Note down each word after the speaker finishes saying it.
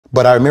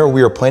But I remember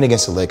we were playing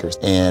against the Lakers,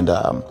 and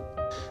I was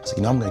like,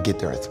 you know, I'm gonna get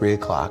there at 3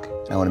 o'clock,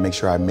 and I wanna make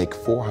sure I make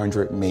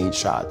 400 made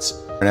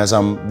shots. And as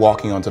I'm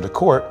walking onto the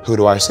court, who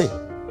do I see?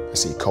 I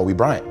see Kobe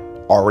Bryant,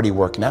 already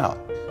working out.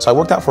 So I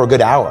worked out for a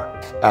good hour.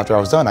 After I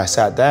was done, I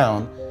sat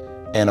down,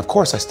 and of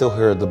course I still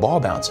hear the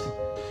ball bouncing.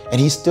 And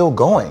he's still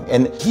going,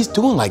 and he's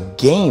doing like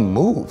game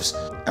moves.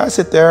 I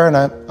sit there and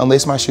I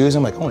unlace my shoes,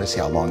 I'm like, I wanna see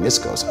how long this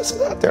goes. So I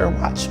sit out there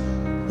and watch,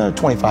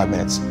 25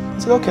 minutes. I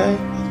said, okay,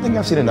 I think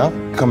I've seen enough.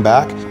 Come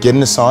back, get in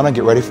the sauna,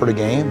 get ready for the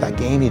game. That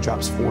game, he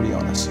drops 40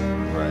 on us.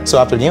 Right. So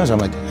after the game, I'm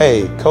like,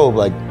 hey, Kobe,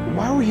 like,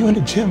 why were you in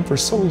the gym for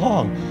so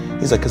long?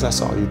 He's like, because I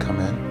saw you come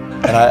in.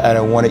 And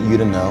I wanted you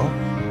to know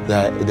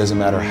that it doesn't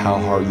matter how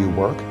hard you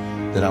work,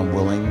 that I'm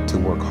willing to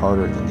work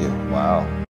harder than you. Wow.